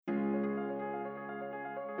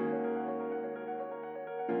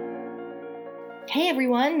Hey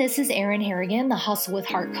everyone, this is Erin Harrigan, the Hustle with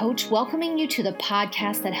Heart coach, welcoming you to the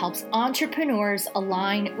podcast that helps entrepreneurs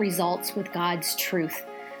align results with God's truth.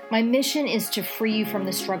 My mission is to free you from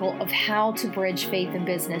the struggle of how to bridge faith and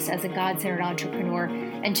business as a God-centered entrepreneur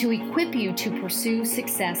and to equip you to pursue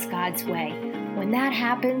success God's way. When that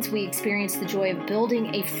happens, we experience the joy of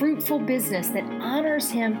building a fruitful business that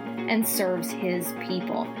honors Him and serves His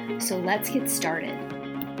people. So let's get started.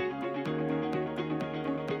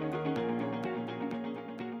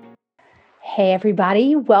 Hey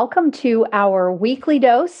everybody, welcome to our weekly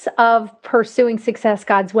dose of Pursuing Success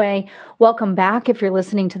God's Way. Welcome back if you're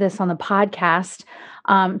listening to this on the podcast.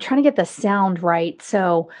 Trying to get the sound right,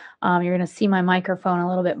 so you're going to see my microphone a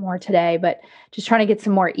little bit more today, but just trying to get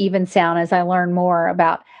some more even sound as I learn more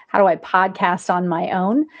about how do I podcast on my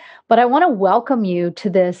own. But I want to welcome you to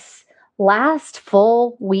this last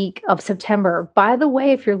full week of September. By the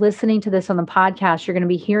way, if you're listening to this on the podcast, you're going to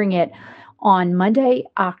be hearing it on Monday,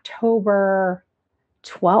 October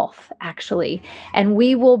 12th, actually. And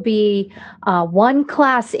we will be one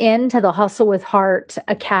class into the Hustle with Heart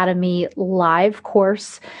Academy live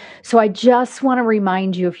course. So I just want to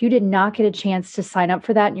remind you, if you did not get a chance to sign up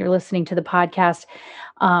for that and you're listening to the podcast,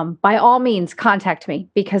 by all means, contact me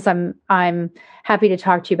because I'm happy to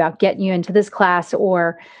talk to you about getting you into this class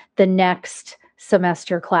or the next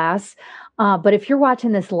semester class. But if you're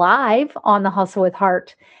watching this live on the Hustle with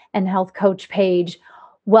Heart and Health Coach page,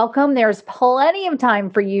 welcome. There's plenty of time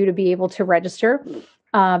for you to be able to register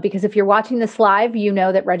because if you're watching this live, you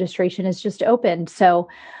know that registration is just opened. So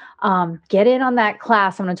get in on that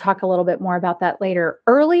class. I'm going to talk a little bit more about that later.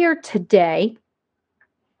 Earlier today,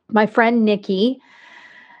 my friend Nikki,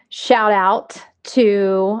 shout out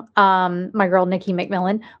to my girl, Nikki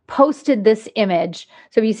McMillan, posted this image.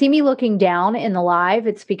 So if you see me looking down in the live,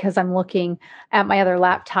 it's because I'm looking at my other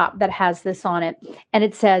laptop that has this on it. And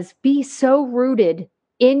it says, be so rooted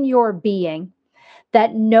in your being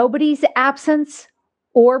that nobody's absence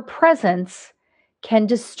or presence can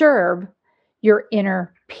disturb your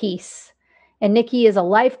inner peace. And Nikki is a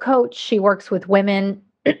life coach. She works with women,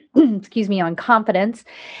 on confidence.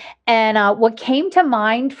 And what came to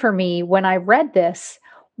mind for me when I read this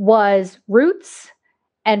was roots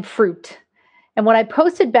and fruit. And what I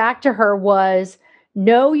posted back to her was,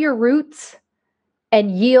 know your roots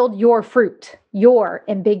and yield your fruit, your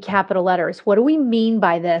in big capital letters. What do we mean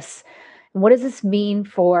by this? And what does this mean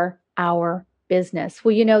for our business?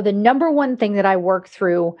 Well, you know, the number one thing that I work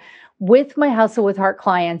through with my Hustle with Heart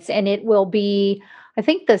clients, and it will be, I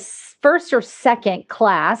think, the first or second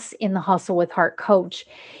class in the Hustle with Heart coach,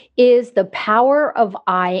 is the power of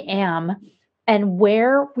I am and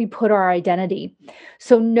where we put our identity.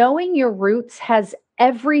 So knowing your roots has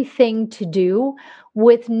everything to do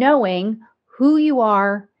with knowing who you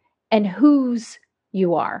are and whose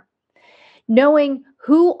you are. Knowing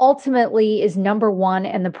who ultimately is number one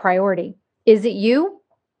and the priority. Is it you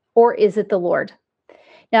or is it the Lord?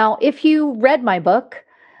 Now, if you read my book,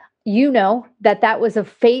 you know that that was a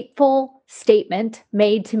fateful statement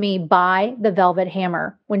made to me by the Velvet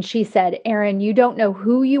Hammer when she said, Erin, you don't know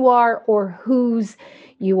who you are or whose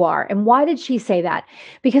you are. And why did she say that?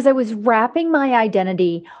 Because I was wrapping my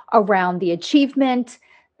identity around the achievement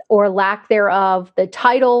or lack thereof, the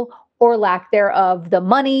title or lack thereof, the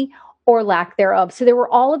money or lack thereof. So there were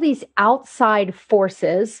all of these outside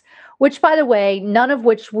forces, which, by the way, none of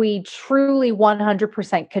which we truly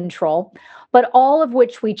 100% control, but all of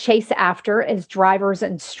which we chase after as drivers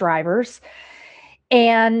and strivers.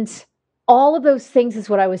 And all of those things is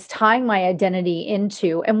what I was tying my identity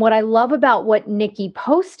into. And what I love about what Nikki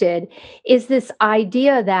posted is this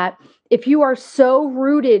idea that if you are so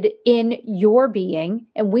rooted in your being,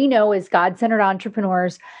 and we know as God-centered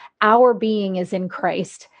entrepreneurs, our being is in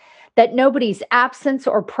Christ, that nobody's absence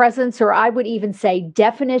or presence, or I would even say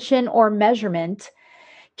definition or measurement,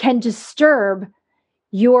 can disturb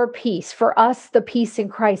your peace. For us, the peace in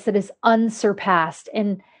Christ that is unsurpassed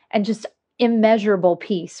and just immeasurable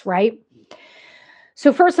peace, right?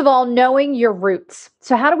 So first of all, knowing your roots.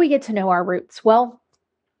 So how do we get to know our roots? Well,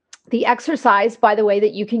 the exercise, by the way,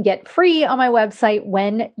 that you can get free on my website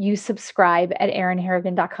when you subscribe at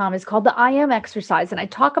erinharrigan.com is called the I Am exercise. And I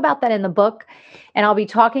talk about that in the book, and I'll be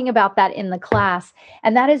talking about that in the class.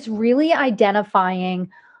 And that is really identifying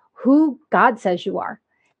who God says you are,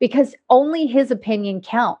 because only His opinion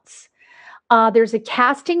counts. There's a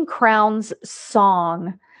Casting Crowns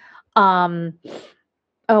song. Oh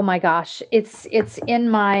my gosh, it's in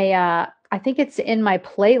my I think it's in my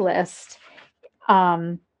playlist.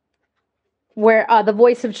 Where the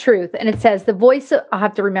voice of truth, and it says I'll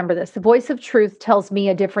have to remember this. The voice of truth tells me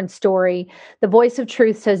a different story. The voice of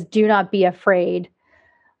truth says, do not be afraid.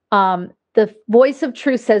 The voice of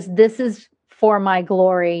truth says, this is for my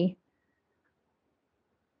glory.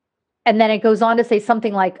 And then it goes on to say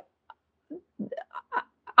something like,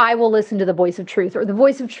 I will listen to the voice of truth, or the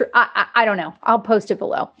voice of truth. I don't know. I'll post it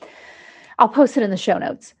below. I'll post it in the show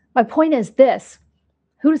notes. My point is this: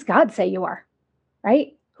 who does God say you are,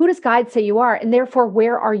 right? Who does God say you are? And therefore,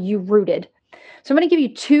 where are you rooted? So I'm going to give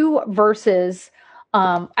you two verses.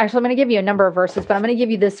 Actually, I'm going to give you a number of verses, but I'm going to give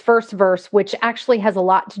you this first verse, which actually has a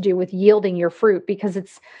lot to do with yielding your fruit, because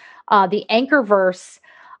it's the anchor verse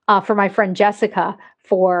for my friend Jessica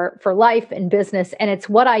for life and business. And it's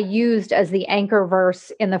what I used as the anchor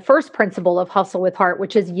verse in the first principle of Hustle with Heart,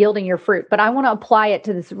 which is yielding your fruit. But I want to apply it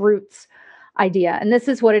to this roots idea. And this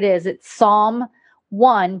is what it is. It's Psalm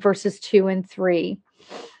 1, verses 2 and 3.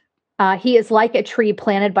 He is like a tree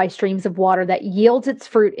planted by streams of water that yields its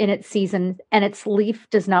fruit in its season, and its leaf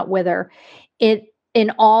does not wither.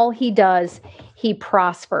 In all he does, he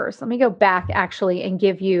prospers. Let me go back actually and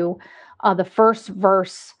give you the first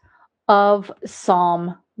verse of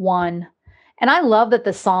Psalm 1. And I love that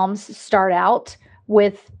the Psalms start out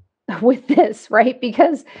with this, right?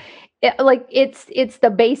 Because it's the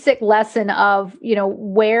basic lesson of,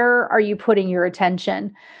 where are you putting your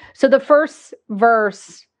attention? So the first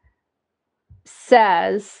verse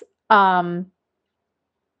says, hold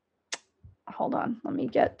on, let me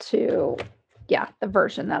get to the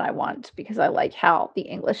version that I want, because I like how the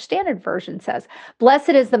English Standard Version says,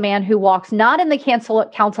 "Blessed is the man who walks not in the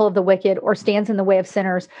counsel of the wicked, or stands in the way of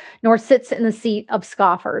sinners, nor sits in the seat of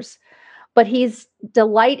scoffers. But his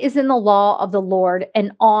delight is in the law of the Lord,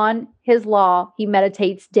 and on his law he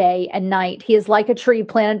meditates day and night. He is like a tree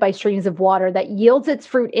planted by streams of water that yields its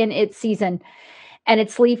fruit in its season, and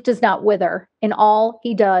its leaf does not wither. In all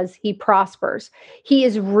he does, he prospers. He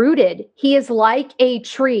is rooted. He is like a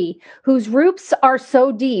tree whose roots are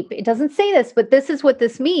so deep." It doesn't say this, but this is what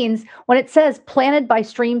this means when it says planted by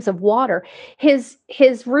streams of water. His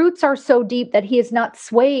roots are so deep that he is not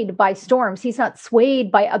swayed by storms. He's not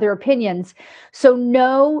swayed by other opinions. So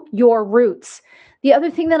know your roots. The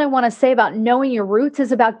other thing that I want to say about knowing your roots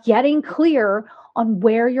is about getting clear on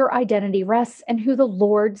where your identity rests and who the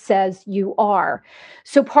Lord says you are.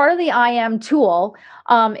 So part of the I Am tool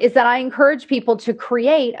is that I encourage people to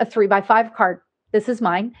create a 3x5 card. This is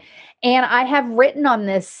mine. And I have written on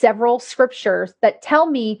this several scriptures that tell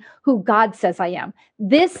me who God says I am.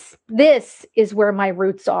 This is where my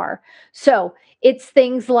roots are. So it's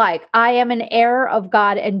things like, I am an heir of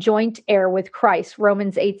God and joint heir with Christ,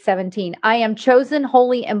 Romans 8:17. I am chosen,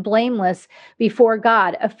 holy, and blameless before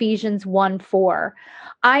God, Ephesians 1:4.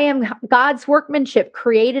 I am God's workmanship,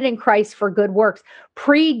 created in Christ for good works,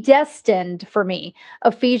 predestined for me,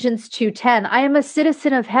 Ephesians 2:10. I am a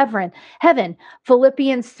citizen of heaven,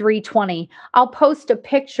 Philippians 3:20. I'll post a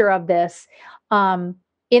picture of this in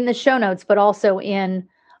the show notes, but also in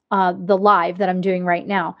the live that I'm doing right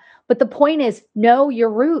now. But the point is, know your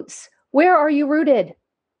roots. Where are you rooted?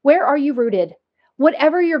 Where are you rooted?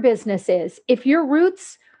 Whatever your business is, if your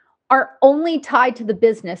roots are only tied to the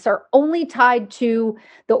business, are only tied to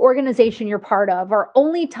the organization you're part of, are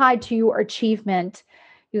only tied to your achievement,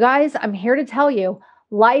 you guys, I'm here to tell you,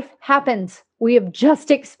 life happens. We have just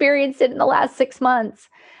experienced it in the last 6 months.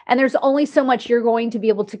 And there's only so much you're going to be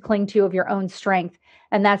able to cling to of your own strength.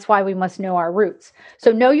 And that's why we must know our roots.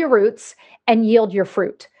 So know your roots and yield your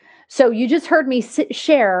fruit. So you just heard me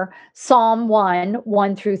share Psalm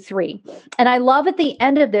 1 through 3. And I love at the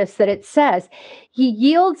end of this that it says, he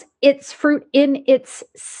yields its fruit in its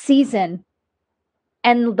season,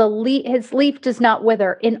 and his leaf does not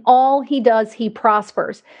wither. In all he does, he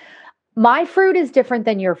prospers. My fruit is different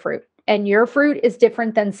than your fruit, and your fruit is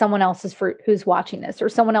different than someone else's fruit who's watching this, or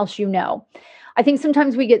someone else you know. I think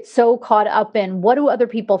sometimes we get so caught up in, what do other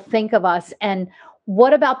people think of us? And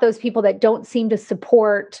what about those people that don't seem to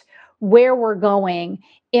support where we're going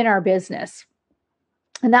in our business?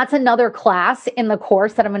 And that's another class in the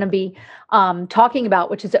course that I'm going to be talking about,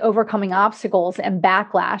 which is overcoming obstacles and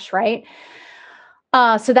backlash, right?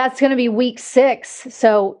 So that's going to be week 6.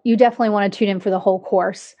 So you definitely want to tune in for the whole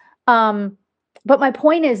course. But my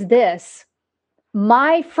point is this: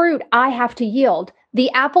 my fruit I have to yield. The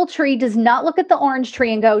apple tree does not look at the orange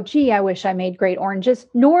tree and go, gee, I wish I made great oranges.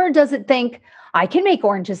 Nor does it think, I can make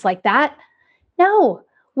oranges like that. No,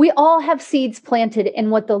 we all have seeds planted in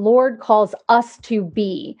what the Lord calls us to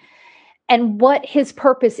be and what his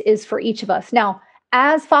purpose is for each of us. Now,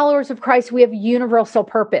 as followers of Christ, we have universal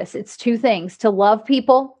purpose. It's 2 things: to love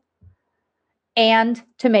people and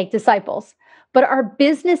to make disciples. But our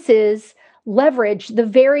businesses leverage the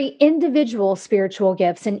very individual spiritual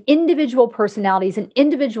gifts and individual personalities and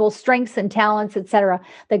individual strengths and talents, etc.,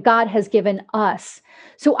 that God has given us.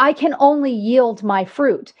 So I can only yield my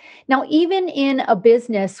fruit. Now, even in a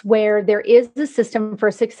business where there is a system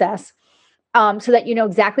for success, so that you know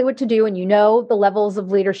exactly what to do and you know the levels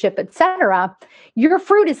of leadership, etc., your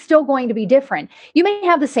fruit is still going to be different. You may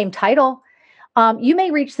have the same title, you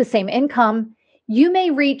may reach the same income, you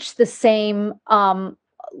may reach the same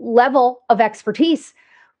level of expertise,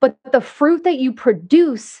 but the fruit that you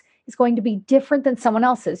produce is going to be different than someone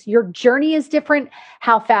else's. Your journey is different.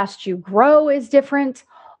 How fast you grow is different.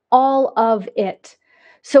 All of it.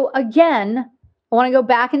 So again, I want to go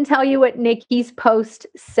back and tell you what Nikki's post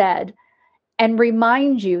said and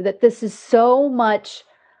remind you that this is so much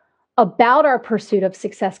about our pursuit of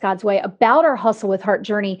success God's way, about our hustle with heart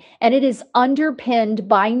journey. And it is underpinned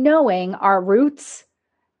by knowing our roots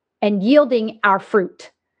and yielding our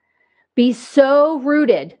fruit. Be so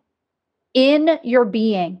rooted in your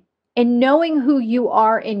being and knowing who you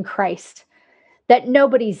are in Christ, that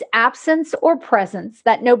nobody's absence or presence,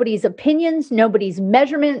 that nobody's opinions, nobody's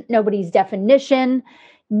measurement, nobody's definition,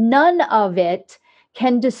 none of it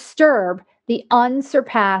can disturb the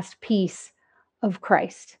unsurpassed peace of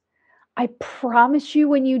Christ. I promise you,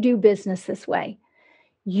 when you do business this way,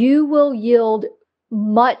 you will yield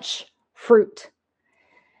much fruit.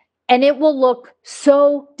 And it will look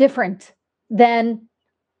so different than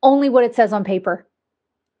only what it says on paper,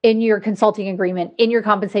 in your consulting agreement, in your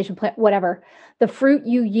compensation plan, whatever. The fruit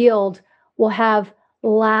you yield will have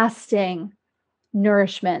lasting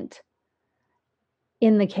nourishment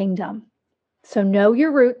in the kingdom. So know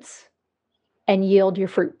your roots and yield your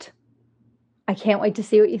fruit. I can't wait to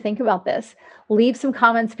see what you think about this. Leave some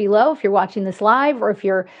comments below if you're watching this live, or if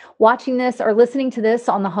you're watching this or listening to this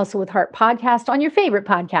on the Hustle with Heart podcast on your favorite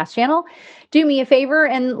podcast channel. Do me a favor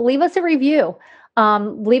and leave us a review.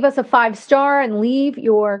 Leave us a 5-star and leave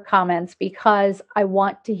your comments, because I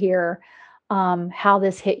want to hear how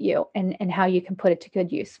this hit you and how you can put it to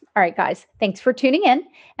good use. All right, guys, thanks for tuning in,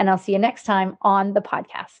 and I'll see you next time on the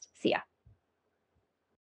podcast. See ya.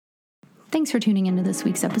 Thanks for tuning into this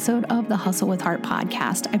week's episode of the Hustle with Heart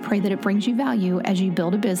podcast. I pray that it brings you value as you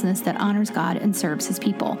build a business that honors God and serves his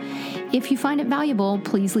people. If you find it valuable,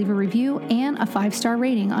 please leave a review and a 5-star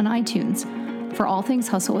rating on iTunes. For all things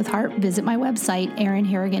Hustle with Heart, visit my website,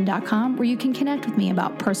 erinharrigan.com, where you can connect with me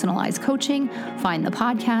about personalized coaching, find the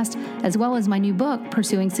podcast, as well as my new book,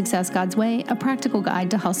 Pursuing Success God's Way, a practical guide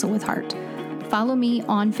to hustle with heart. Follow me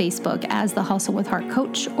on Facebook as the Hustle with Heart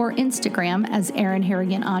Coach, or Instagram as Erin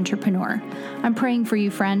Harrigan Entrepreneur. I'm praying for you,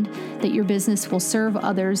 friend, that your business will serve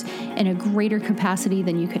others in a greater capacity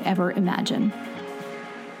than you could ever imagine.